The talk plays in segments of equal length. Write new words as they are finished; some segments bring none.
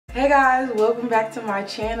Hey guys, welcome back to my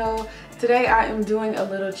channel. Today I am doing a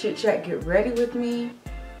little chit chat, get ready with me.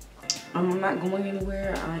 I'm not going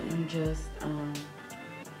anywhere. I am just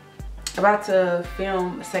about to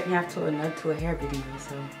film a second half to a hair video,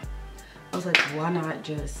 so I was like, why not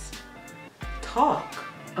just talk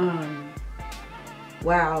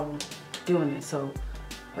while doing it. So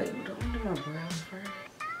wait, do I do my brows first?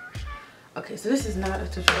 Okay, so this is not a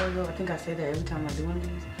tutorial. I think I say that every time I do one of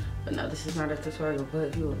these. But no, this is not a tutorial, but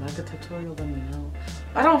if you would like a tutorial, let me know.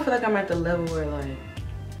 I don't feel like I'm at the level where like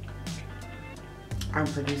I'm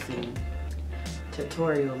producing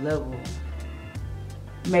tutorial level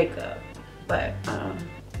makeup. But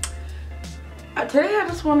today I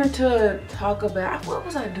just wanted to talk about, what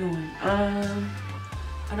was I doing? I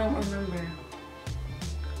don't remember.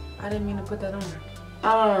 I didn't mean to put that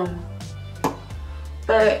on.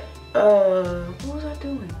 But what was I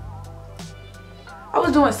doing? I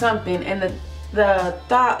was doing something, and the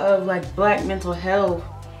thought of like black mental health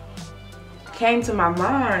came to my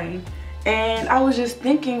mind, and I was just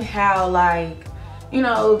thinking how, like, you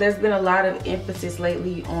know, there's been a lot of emphasis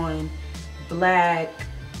lately on black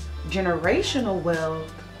generational wealth,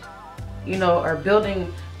 you know, or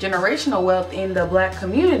building generational wealth in the black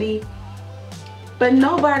community, but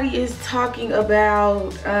nobody is talking about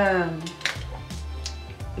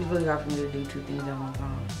it's really hard for me to do two things at one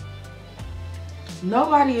time.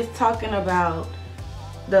 Nobody is talking about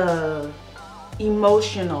the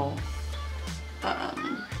emotional, I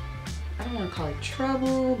don't want to call it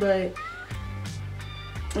trouble, but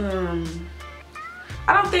I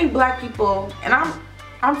don't think black people, and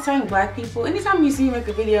I'm saying black people, anytime you see me make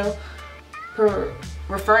a video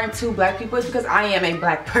referring to black people, it's because I am a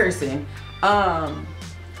black person. I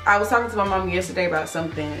was talking to my mom yesterday about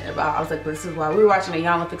something, I was like, this is why, we were watching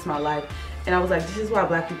Millenial Fix My Life, and I was like, this is why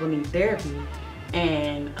black people need therapy.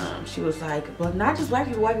 And she was like, well, not just black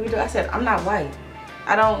people, white people do. I said, I'm not white.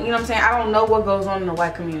 I don't, you know what I'm saying? I don't know what goes on in the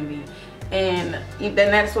white community. And then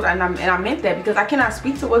that's what, and I meant that because I cannot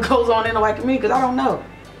speak to what goes on in the white community because I don't know.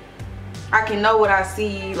 I can know what I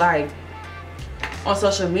see like on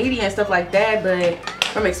social media and stuff like that, but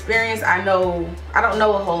from experience, I don't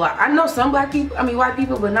know a whole lot. I know some black people, white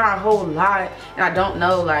people, but not a whole lot. And I don't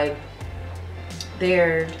know like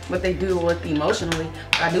what they do with emotionally.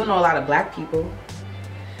 But I do know a lot of black people,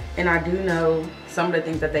 and I do know some of the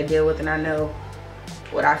things that they deal with, and I know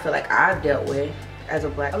what I feel like I've dealt with as a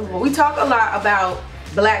black person. We talk a lot about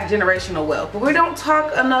black generational wealth, but we don't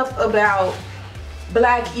talk enough about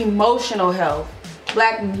black emotional health,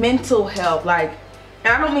 black mental health. Like,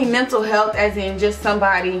 and I don't mean mental health as in just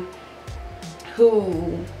somebody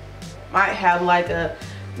who might have like a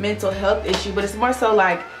mental health issue, but it's more so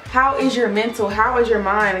like, how is your mental, how is your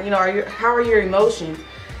mind, you know, how are your emotions?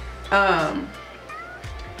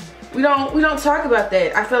 We don't talk about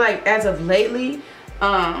that. I feel like as of lately,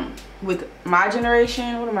 with my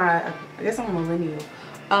generation, what am I guess I'm a millennial,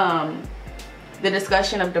 the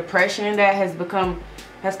discussion of depression that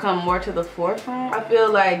has come more to the forefront. I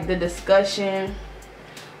feel like the discussion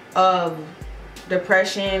of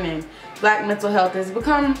depression and black mental health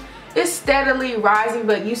it's steadily rising,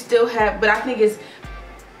 but you still have, but I think it's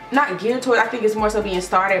not geared toward, I think it's more so being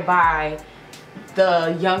started by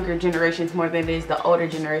the younger generations more than it is the older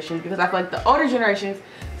generations, because I feel like the older generations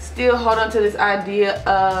still hold on to this idea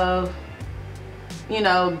of, you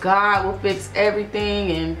know, God will fix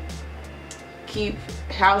everything and keep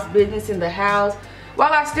house business in the house.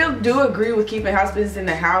 While I still do agree with keeping house business in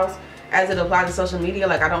the house as it applies to social media,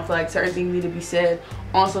 like I don't feel like certain things need to be said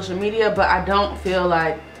on social media, but I don't feel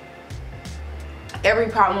like every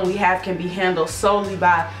problem we have can be handled solely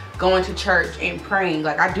by going to church and praying.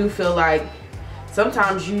 Like, I do feel like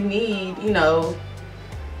sometimes you need, you know,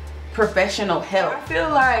 professional help. I feel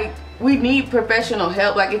like we need professional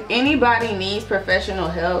help. Like, if anybody needs professional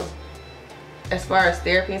help as far as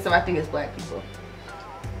therapy and stuff, I think it's black people.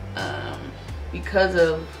 Because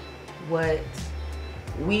of what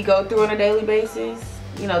we go through on a daily basis,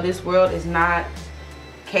 you know, this world is not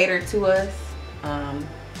catered to us.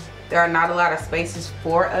 There are not a lot of spaces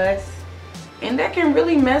for us, and that can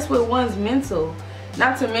really mess with one's mental.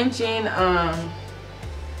 Not to mention,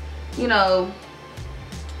 you know,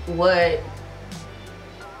 what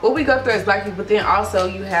we go through as black people. Then also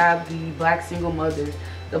you have the black single mothers,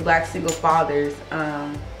 the black single fathers,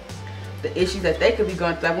 the issues that they could be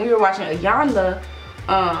going through. Like when we were watching Ayanla,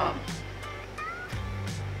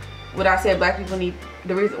 what I said black people need,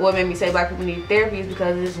 the reason what made me say black people need therapy is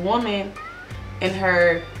because this woman and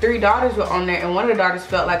her 3 daughters were on there, and one of the daughters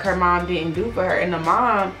felt like her mom didn't do for her, and the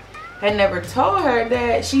mom had never told her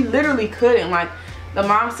that she literally couldn't. Like, The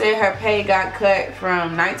mom said her pay got cut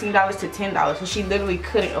from $19 to $10, so she literally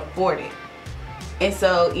couldn't afford it. And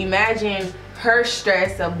so imagine her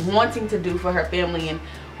stress of wanting to do for her family and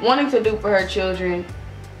wanting to do for her children,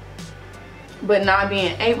 but not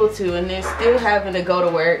being able to, and then still having to go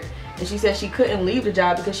to work. And she said she couldn't leave the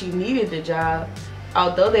job because she needed the job,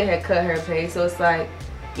 although they had cut her pay. So it's like,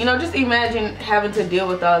 you know, just imagine having to deal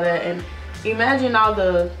with all that, and imagine all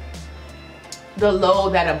the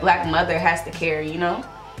load that a black mother has to carry, you know,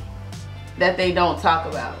 that they don't talk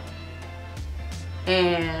about.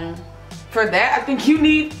 And for that, I think you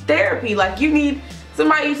need therapy. Like, you need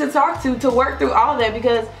somebody to talk to work through all that,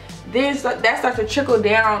 because then that starts to trickle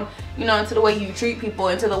down, you know, into the way you treat people,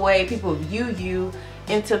 into the way people view you,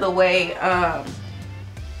 into the way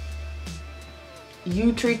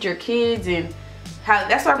you treat your kids. And how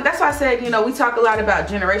that's why I said, you know, we talk a lot about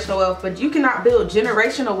generational wealth, but you cannot build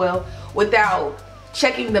generational wealth without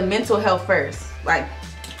checking the mental health first. Like,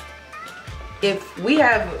 if we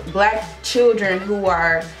have black children who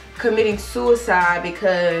are committing suicide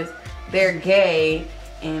because they're gay,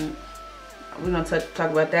 and we're gonna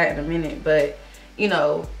talk about that in a minute, but you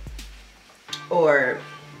know, or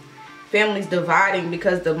families dividing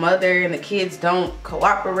because the mother and the kids don't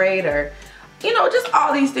cooperate, or you know, just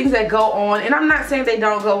all these things that go on. And I'm not saying they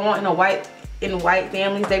don't go on in white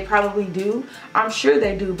families. They probably do. I'm sure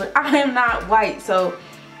they do, but I am not white, so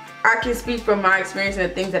I can speak from my experience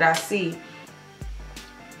and the things that I see.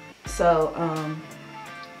 So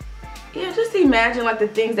yeah, just imagine like the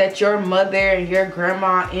things that your mother and your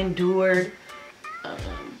grandma endured,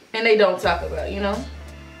 and they don't talk about, you know.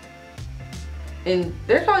 And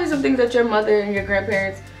there's probably some things that your mother and your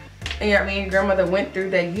grandparents and your grandmother went through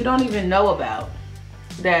that you don't even know about,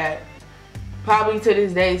 that probably to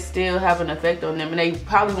this day still have an effect on them, and they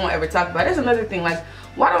probably won't ever talk about it. That's another thing. Like,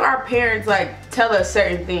 why don't our parents like tell us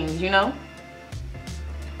certain things, you know?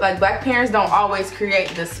 Like, black parents don't always create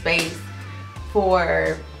the space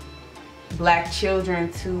for black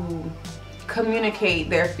children to communicate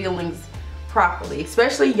their feelings properly,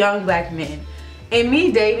 especially young black men. And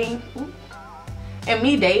me dating,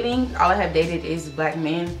 all I have dated is black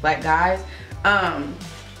men, black guys. I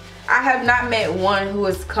have not met one who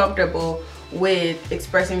is comfortable with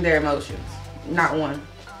expressing their emotions. Not one.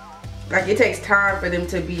 Like, it takes time for them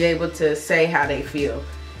to be able to say how they feel.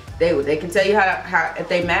 They can tell you how if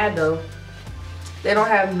they mad though, they don't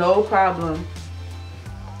have no problem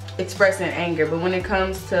expressing anger. But when it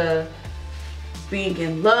comes to being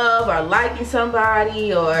in love or liking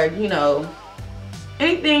somebody, or you know,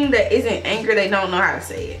 anything that isn't anger, they don't know how to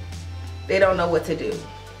say it. They don't know what to do.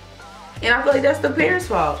 And I feel like that's the parents'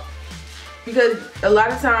 fault, because a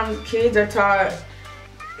lot of times kids are taught,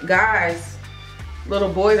 guys,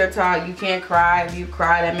 little boys are taught, you can't cry. If you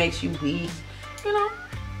cry, that makes you weak, you know.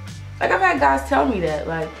 Like, I've had guys tell me that,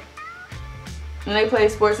 like, when they played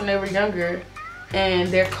sports when they were younger, and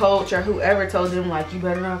their coach or whoever told them, like, you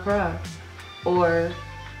better not cry. Or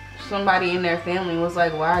somebody in their family was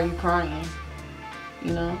like, why are you crying?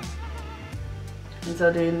 You know? And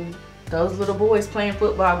so then those little boys playing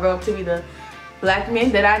football grow up to be the black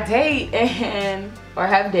men that I date and or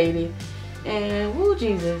have dated. And woo,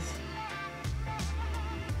 Jesus,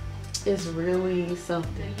 it's really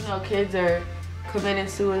something. You know, kids are committing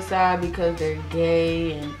suicide because they're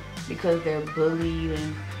gay and because they're bullied.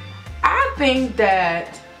 And I think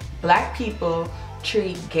that black people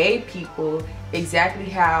treat gay people exactly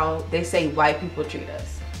how they say white people treat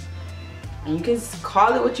us. And you can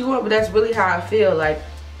call it what you want, but that's really how I feel. Like,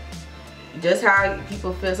 just how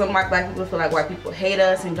people feel. Some black people feel like white people hate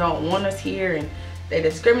us and don't want us here, and they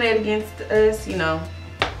discriminate against us, you know.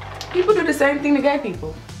 People do the same thing to gay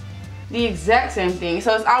people. The exact same thing.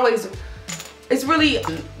 So it's really,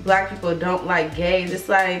 black people don't like gays. It's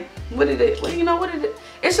like,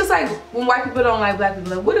 it's just like when white people don't like black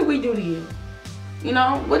people, like, what did we do to you? You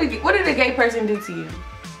know, what did a gay person do to you?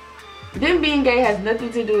 Them being gay has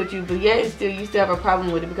nothing to do with you, but yet you still have a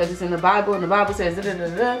problem with it because it's in the Bible, and the Bible says da da da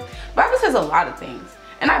da. The Bible says a lot of things,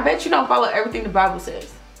 and I bet you don't follow everything the Bible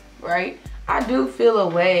says, right? I do feel a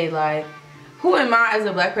way like, who am I as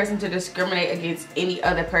a black person to discriminate against any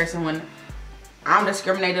other person when I'm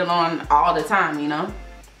discriminated on all the time, you know?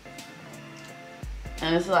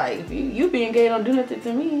 And it's like, if you being gay don't do nothing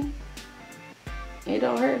to me. It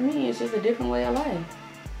don't hurt me. It's just a different way of life.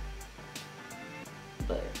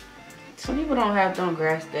 But some people don't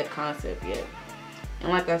grasp that concept yet. And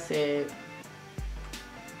like I said,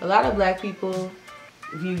 a lot of black people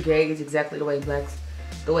view gays exactly the way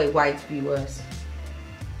whites view us,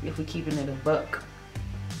 if we keeping it a buck.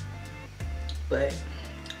 But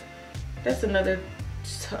that's another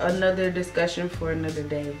discussion for another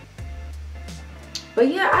day. But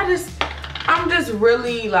yeah, I'm just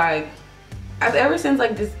really like, ever since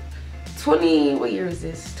like this what year is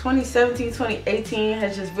this? 2017, 2018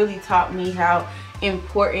 has just really taught me how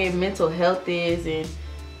important mental health is, and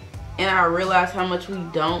I realized how much we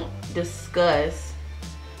don't discuss,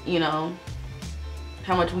 you know,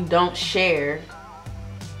 how much we don't share.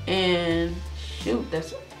 And shoot,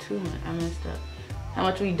 that's too much. I messed up. How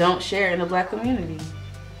much we don't share in the Black community.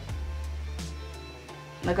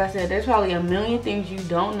 Like I said, there's probably a million things you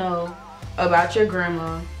don't know about your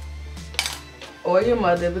grandma or your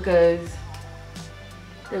mother because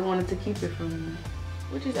they wanted to keep it from you,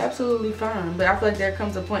 which is absolutely fine. But I feel like there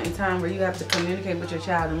comes a point in time where you have to communicate with your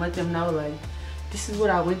child and let them know, like, this is what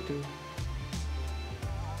I went through.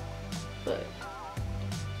 But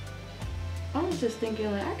I was just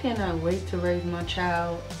thinking, like, I cannot wait to raise my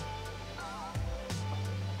child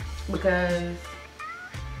because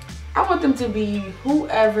I want them to be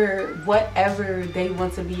whoever, whatever they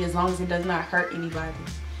want to be, as long as it does not hurt anybody.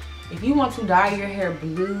 If you want to dye your hair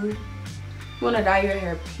blue, you want to dye your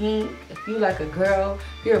hair pink, if you like a girl,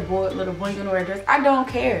 if you're a boy, little boy, you want to wear a dress, I don't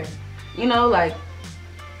care. You know, like,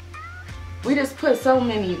 we just put so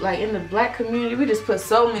many, like, in the Black community, we just put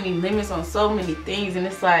so many limits on so many things, and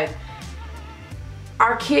it's like,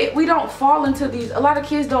 we don't fall into these, a lot of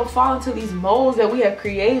kids don't fall into these molds that we have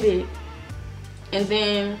created, and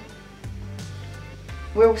then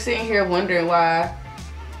we're sitting here wondering why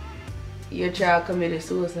your child committed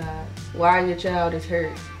suicide, why your child is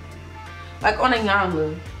hurt. Like on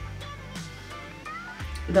Anyama,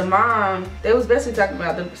 the mom, they was basically talking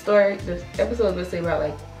about the story, the episode was basically about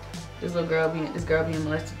like this girl being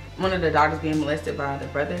molested, one of the daughters being molested by the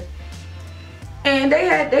brother. And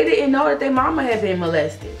they didn't know that their mama had been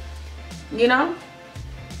molested, you know?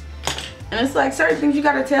 And it's like certain things you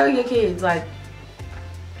gotta tell your kids, like,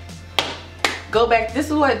 go back. This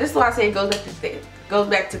is why I say it goes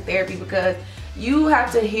back to therapy, because you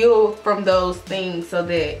have to heal from those things so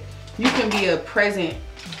that you can be a present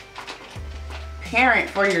parent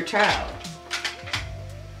for your child.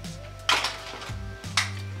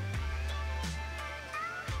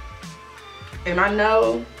 And I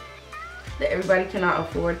know that everybody cannot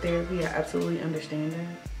afford therapy. I absolutely understand that.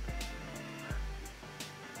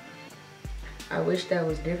 I wish that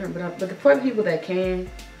was different, but for the people that can,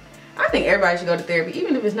 I think everybody should go to therapy.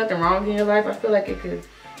 Even if there's nothing wrong in your life, I feel like it could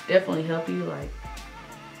definitely help you. Like,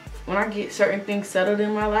 when I get certain things settled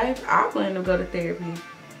in my life, I plan to go to therapy.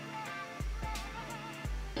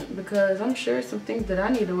 Because I'm sure some things that I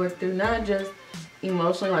need to work through, not just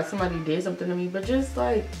emotionally, like somebody did something to me, but just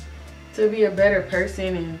like to be a better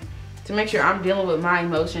person and to make sure I'm dealing with my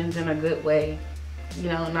emotions in a good way, you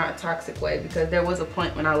know, not a toxic way. Because there was a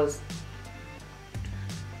point when I was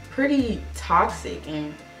pretty toxic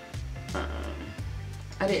and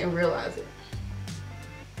I didn't realize it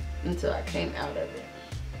until I came out of it.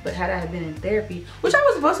 But had I been in therapy, which I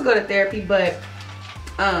was supposed to go to therapy, but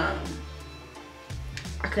I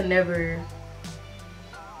could never,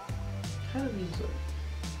 how do these work?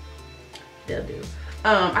 They'll do.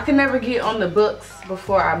 I could never get on the books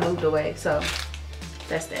before I moved away, so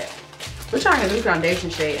that's that. We're trying a new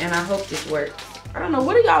foundation shade, and I hope this works. I don't know,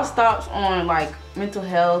 what are y'all's thoughts on like mental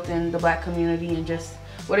health and the Black community, and just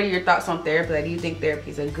what are your thoughts on therapy? Like, do you think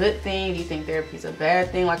therapy is a good thing? Do you think therapy is a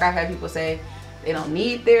bad thing? Like, I've had people say they don't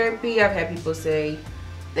need therapy. I've had people say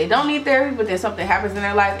they don't need therapy, but then something happens in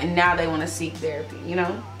their life and now they want to seek therapy, you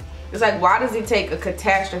know? It's like, why does it take a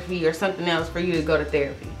catastrophe or something else for you to go to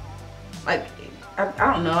therapy? Like,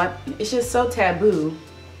 I don't know. It's just so taboo.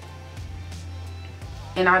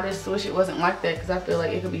 And I just wish it wasn't like that, because I feel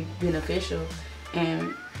like it could be beneficial.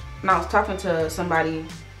 And when I was talking to somebody,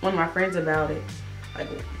 one of my friends, about it, like,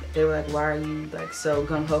 they were like, why are you like so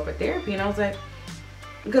gung-ho for therapy? And I was like,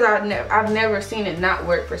 because I've never seen it not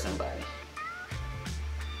work for somebody.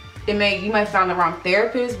 You might find the wrong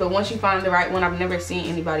therapist, but once you find the right one, I've never seen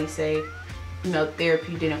anybody say, you know,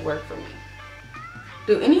 therapy didn't work for me.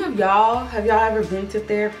 Do any of y'all, have y'all ever been to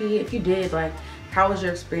therapy? If you did, like, how was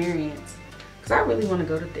your experience? Because I really want to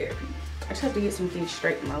go to therapy. I just have to get some things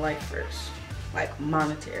straight in my life first, like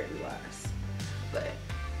monetary wise. But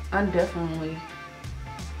I'm definitely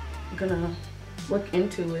gonna look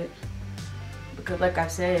into it, because like I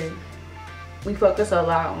said, we focus a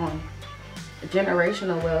lot on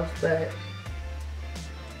generational wealth, but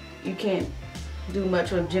you can't do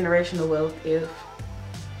much with generational wealth if,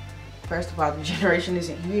 first of all, the generation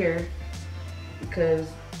isn't here, because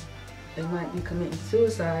they might be committing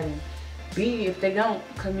suicide, and B, if they don't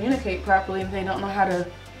communicate properly and they don't know how to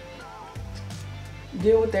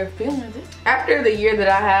deal with their feelings. After the year that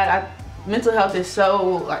I had, mental health is so,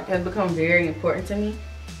 like, has become very important to me.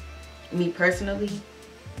 me personally,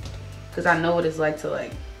 because I know what it's like to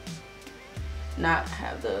like not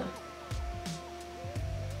have the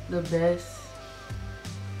best,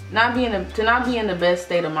 not be in the best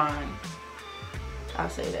state of mind. I'll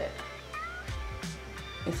say that.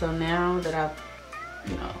 And so now that I've,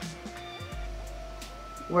 you know,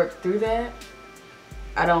 worked through that,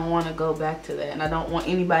 I don't want to go back to that, and I don't want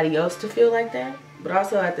anybody else to feel like that. But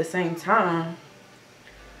also at the same time,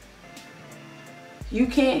 you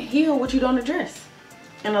can't heal what you don't address.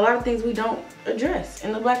 And a lot of things we don't address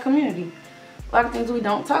in the Black community. A lot of things we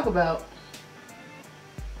don't talk about.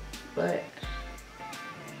 But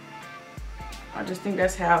I just think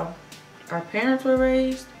that's how our parents were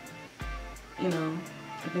raised. You know,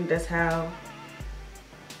 I think that's how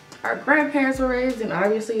our grandparents were raised, and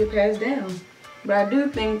obviously it passed down. But I do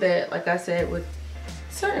think that, like I said, with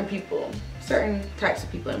certain people, certain types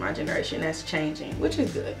of people in my generation, that's changing, which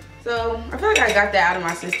is good. So I feel like I got that out of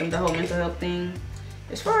my system, the whole mental health thing.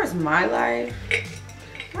 As far as my life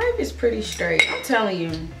is pretty straight. I'm telling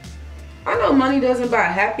you, I know money doesn't buy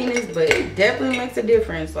happiness, but it definitely makes a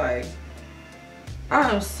difference. Like, I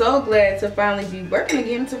am so glad to finally be working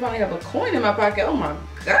again, to finally have a coin in my pocket. Oh my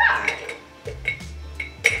God.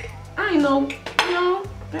 I ain't know, you know,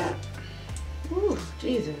 that. Ooh,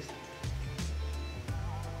 Jesus.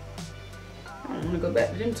 I don't want to go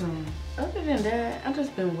back to them times. Other than that, I've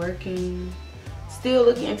just been working, still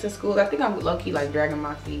looking into school. I think I'm low-key like dragging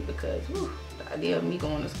my feet because whew, the idea of me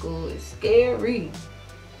going to school is scary.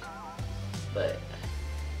 But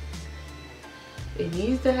it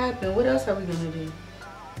needs to happen. What else are we gonna do?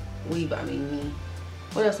 We, I mean me.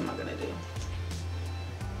 What else am I gonna do?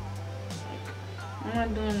 I'm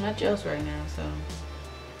not doing much else right now, so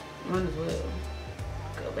might as well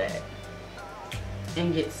go back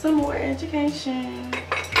and get some more education.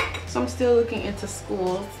 So I'm still looking into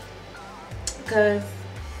schools, because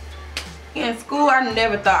in school I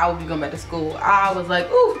never thought I would be going back to school. I was like,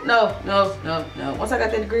 ooh, no, no, no, no. Once I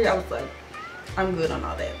got that degree, I was like, I'm good on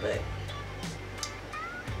all that. But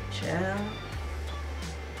child,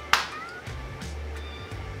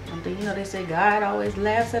 one thing, you know, they say God always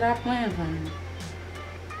laughs at our plans, honey.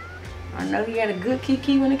 I know he had a good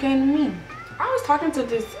kiki when it came to me. I was talking to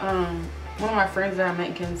this one of my friends that I met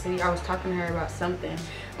in Kansas City. I was talking to her about something.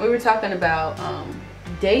 We were talking about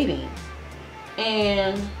dating,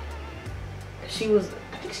 and she was,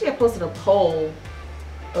 I think she had posted a poll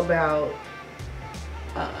about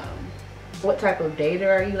what type of dater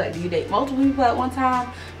are you? Like, do you date multiple people at one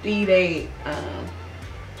time? Do you date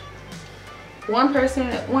one person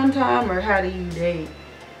at one time, or how do you date?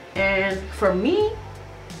 And for me,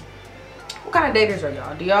 what kind of daters are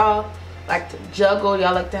y'all? Do y'all like to juggle?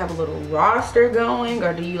 Y'all like to have a little roster going,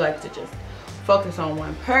 or do you like to just focus on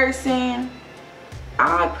one person?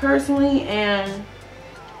 I personally am,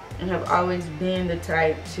 and have always been the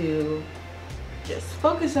type to just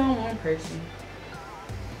focus on one person.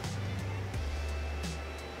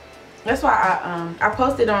 That's why I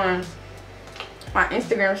posted on my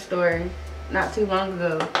Instagram story not too long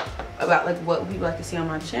ago about like what people like to see on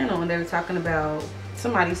my channel, and they were talking about,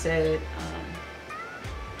 somebody said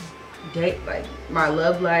date, like my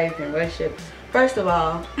love life and relationship. First of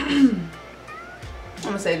all, I'm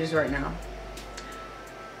gonna say this right now.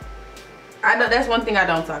 I know that's one thing I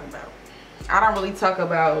don't talk about. I don't really talk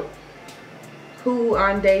about who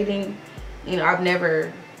I'm dating. You know, I'm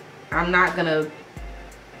not gonna,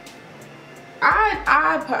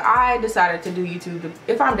 I decided to do YouTube.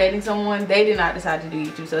 If I'm dating someone, they did not decide to do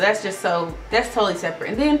YouTube. So that's totally separate.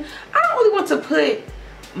 And then I don't really want to put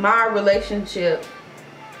my relationship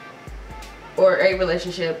or a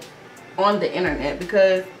relationship on the internet,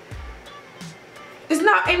 because it's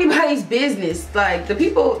not anybody's business. Like, there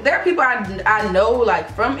are people I know,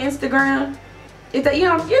 like from Instagram. It's that, you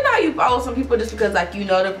know you follow some people just because, like, you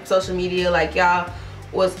know them from social media, like y'all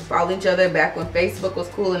was following each other back when Facebook was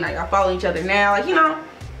cool, and like y'all follow each other now, like, you know.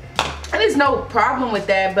 And there's no problem with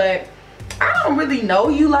that, but I don't really know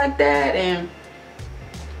you like that. And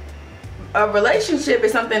a relationship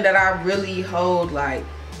is something that I really hold like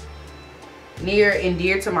near and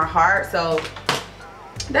dear to my heart. So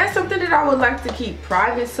that's something that I would like to keep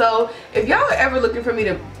private. So if y'all are ever looking for me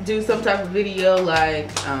to do some type of video,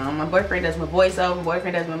 like my boyfriend does my voiceover, my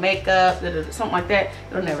boyfriend does my makeup, something like that,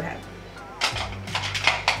 it'll never happen.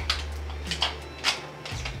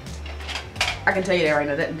 I can tell you that right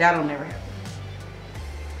now, that'll never happen.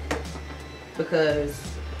 Because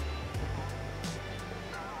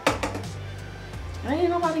that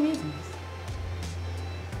ain't nobody's business.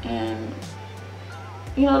 And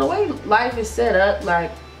you know, the way life is set up,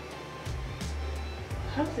 like,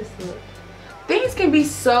 how does this look? Things can be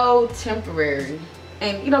so temporary.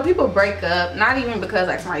 And you know, people break up not even because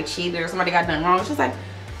like somebody cheated or somebody got done wrong. It's just like,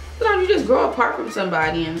 you know, you just grow apart from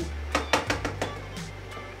somebody. And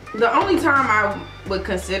the only time I would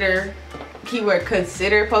consider, keyword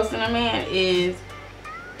consider, posting a man is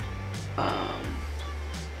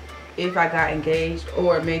if I got engaged,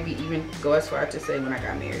 or maybe even go as far to say when I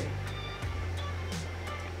got married.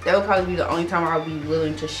 That would probably be the only time I would be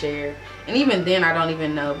willing to share. And even then, I don't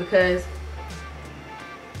even know, because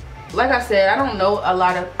like I said, I don't know a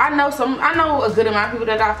lot of, I know a good amount of people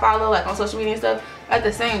that I follow like on social media and stuff. At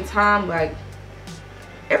the same time, like,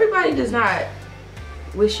 everybody does not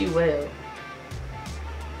wish you well,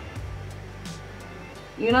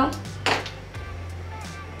 you know?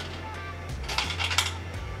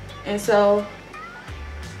 And so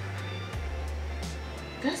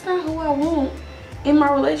that's not who I want in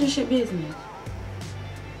my relationship business.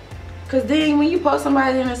 Cause then when you post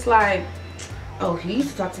somebody and it's like, oh, he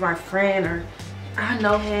used to talk to my friend, or I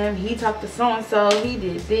know him, he talked to so-and-so, he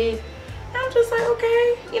did this. And I'm just like,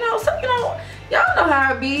 okay, you know, so, you know, y'all know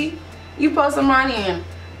how it be. You post somebody and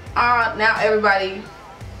now everybody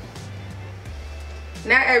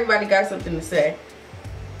got something to say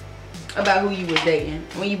about who you was dating.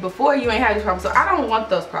 Before you ain't had this problem. So I don't want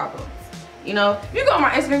those problems. You know, if you go on my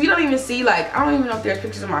Instagram, you don't even see, like, I don't even know if there's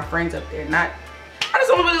pictures of my friends up there. I just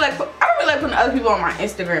don't really like, I don't really like putting other people on my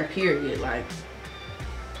Instagram, period. Like,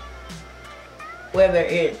 whether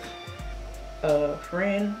it's a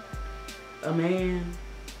friend, a man,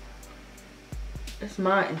 it's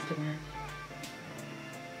my Instagram.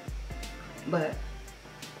 But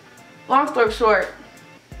long story short,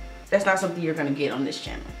 that's not something you're gonna get on this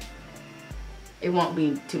channel. It won't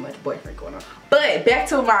be too much boyfriend going on. But back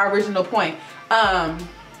to my original point.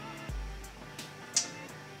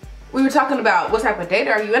 We were talking about what type of date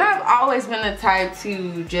are you, and I've always been the type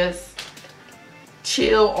to just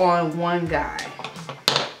chill on one guy.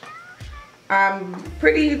 I'm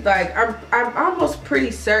pretty, like, I'm almost pretty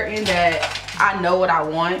certain that I know what I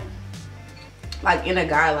want, like, in a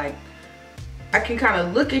guy. Like, I can kind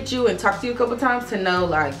of look at you and talk to you a couple times to know,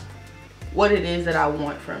 like, what it is that I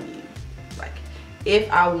want from you. Like, if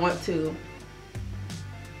I want to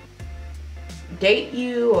date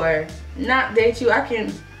you or not date you, I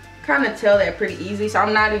can kind of tell that pretty easy. So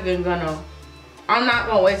I'm not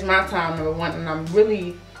gonna waste my time, number one, and I'm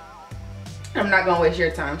not gonna waste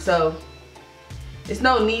your time. So there's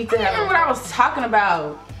no need to have what I was talking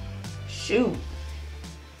about. Shoot.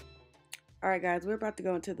 Alright guys, we're about to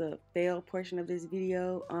go into the fail portion of this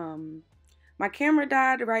video. My camera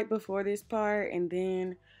died right before this part, and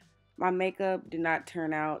then my makeup did not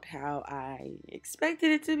turn out how I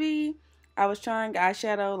expected it to be. I was trying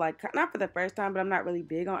eyeshadow, like, not for the first time, but I'm not really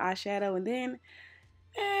big on eyeshadow, and then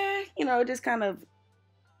you know, it just kind of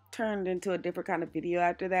turned into a different kind of video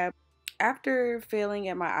after that. After failing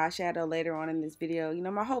at my eyeshadow later on in this video, you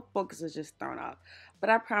know, my whole focus was just thrown off.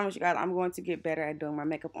 But I promise you guys, I'm going to get better at doing my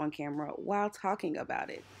makeup on camera while talking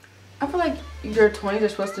about it. I feel like your 20s are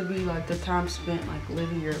supposed to be like the time spent like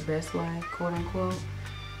living your best life, quote unquote.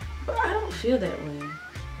 But I don't feel that way.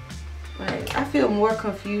 Like, I feel more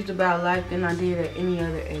confused about life than I did at any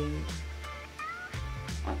other age.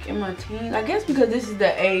 Like in my teens, I guess because this is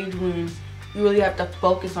the age when you really have to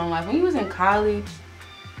focus on life. When you was in college,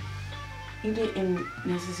 you didn't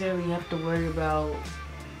necessarily have to worry about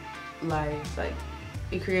life. Like,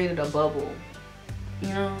 it created a bubble, you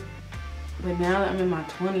know? But now that I'm in my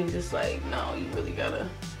 20s, it's like, no, you really gotta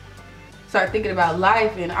start thinking about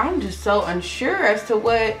life. And I'm just so unsure as to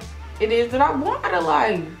what it is that I want out of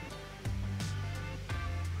life.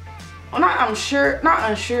 Well, not unsure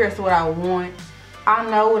as to what I want. I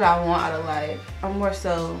know what I want out of life. I'm more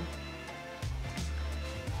so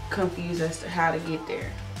confused as to how to get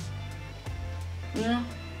there. You know?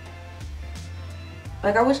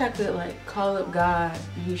 Like, I wish I could, like, call up God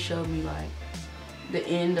and he showed me, like, the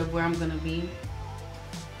end of where I'm gonna be.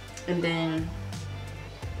 And then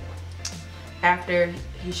after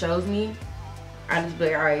he shows me, I just be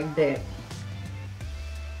like, alright, bet.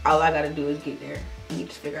 All I gotta do is get there. And you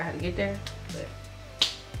just figure out how to get there. But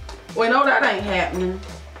well, no, that ain't happening.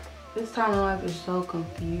 This time in life is so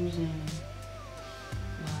confusing.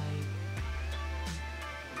 Like,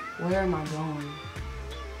 where am I going?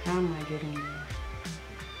 How am I getting there?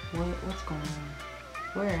 What's going on?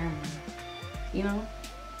 Where am I? You know?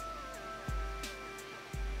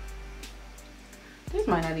 This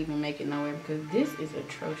might not even make it nowhere because this is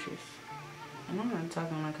atrocious. And I'm not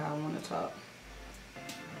talking like how I want to talk.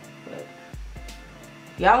 But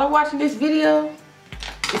y'all are watching this video,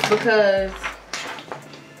 it's because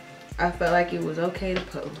I felt like it was okay to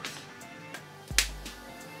post.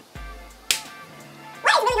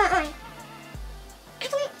 What is really going on?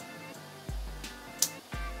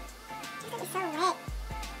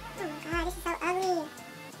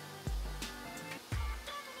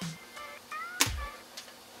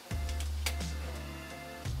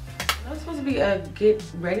 to be a get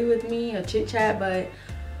ready with me, a chit chat, but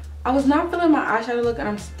I was not feeling my eyeshadow look, and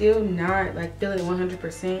I'm still not like feeling it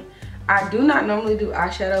 100%. I do not normally do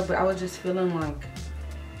eyeshadow, but I was just feeling like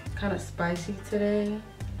kind of spicy today,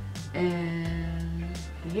 and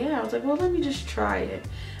yeah, I was like, well, let me just try it.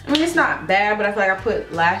 I mean, it's not bad, but I feel like I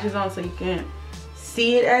put lashes on so you can't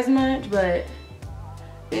see it as much, but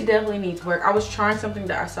it definitely needs work. I was trying something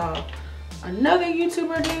that I saw another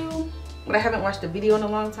YouTuber do, but I haven't watched a video in a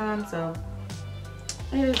long time, so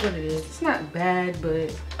it is what it is. It's not bad,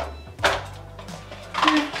 but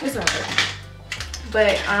it's okay.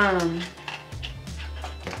 But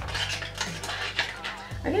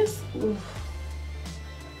I guess I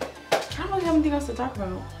don't really have anything else to talk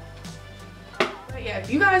about. But yeah, if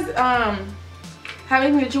you guys have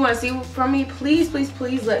anything that you want to see from me, please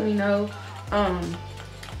let me know.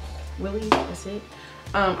 Really, that's it.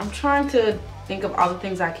 I'm trying to think of all the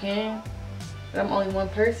things I can, but I'm only one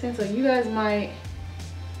person, so you guys might,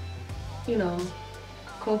 you know,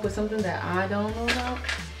 come up with something that I don't know about.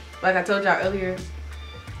 Like I told y'all earlier,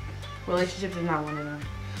 relationships is not one of them.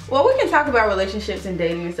 Well, we can talk about relationships and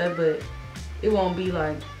dating and stuff, but it won't be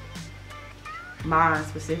like mine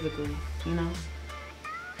specifically, you know?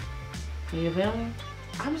 You feel me?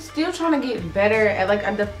 I'm still trying to get better at,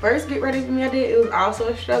 like, the first Get Ready For Me I did, it was also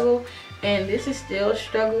a struggle, and this is still a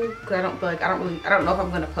struggle because I don't feel like, I don't know if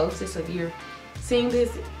I'm gonna post this. So if you're seeing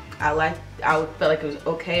this, I would feel like it was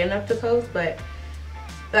okay enough to post, but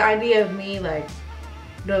the idea of me like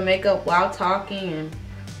doing makeup while talking and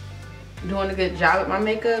doing a good job at my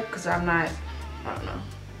makeup, because I don't know.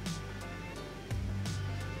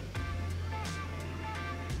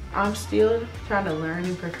 I'm still trying to learn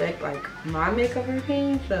and perfect like my makeup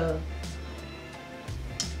routine, so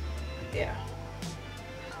yeah.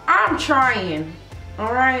 I'm trying,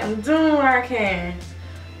 all right? I'm doing what I can.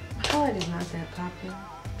 My highlight is not that popping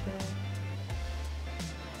today.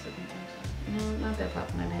 No, not that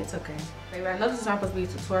popping today, it's okay. Baby, I know this is not supposed to be a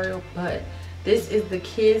tutorial, but this is the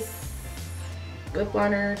Kiss lip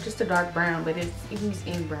liner, just a dark brown, but you can use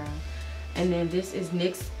any brown. And then this is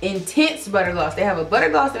NYX's Intense Butter Gloss. They have a butter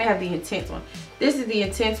gloss and they have the intense one. This is the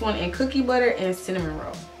intense one in cookie butter and cinnamon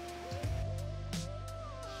roll.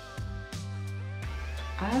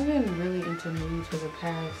 I've been really into nudes for the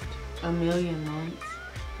past a million months.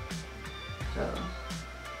 So,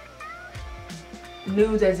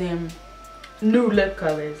 nudes as in nude lip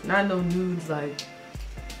colors, not no nudes like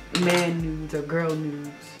man nudes or girl nudes.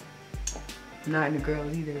 Not in the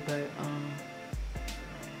girls either, but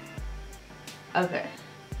okay.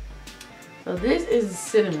 So this is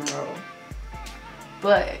cinnamon roll,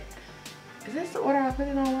 but is this the order I put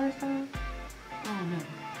it on last time? I don't know.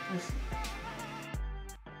 Let's see.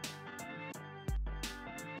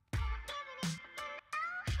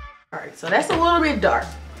 Alright, so that's a little bit dark,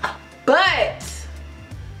 but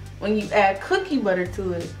when you add cookie butter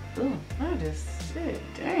to it, ooh, I just said,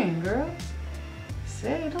 dang girl,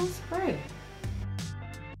 say don't spray.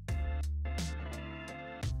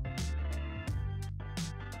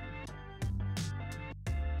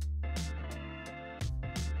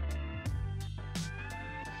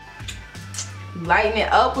 Lighten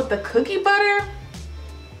it up with the cookie butter.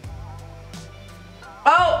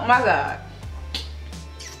 Oh my god.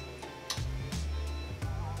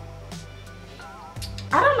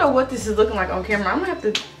 I don't know what this is looking like on camera. I'm gonna have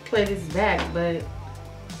to play this back, but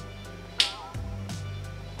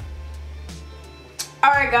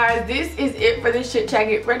alright guys, this is it for this chit chat.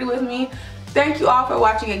 Get ready with me. Thank you all for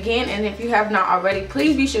watching again, and if you have not already,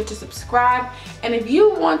 please be sure to subscribe. And if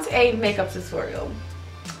you want a makeup tutorial,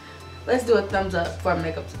 let's do a thumbs up for a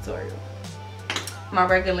makeup tutorial. My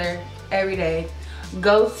regular, everyday,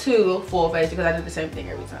 go to full face, because I do the same thing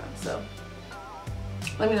every time. So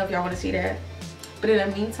let me know if y'all want to see that. But in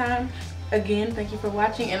the meantime, again, thank you for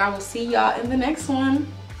watching, and I will see y'all in the next one.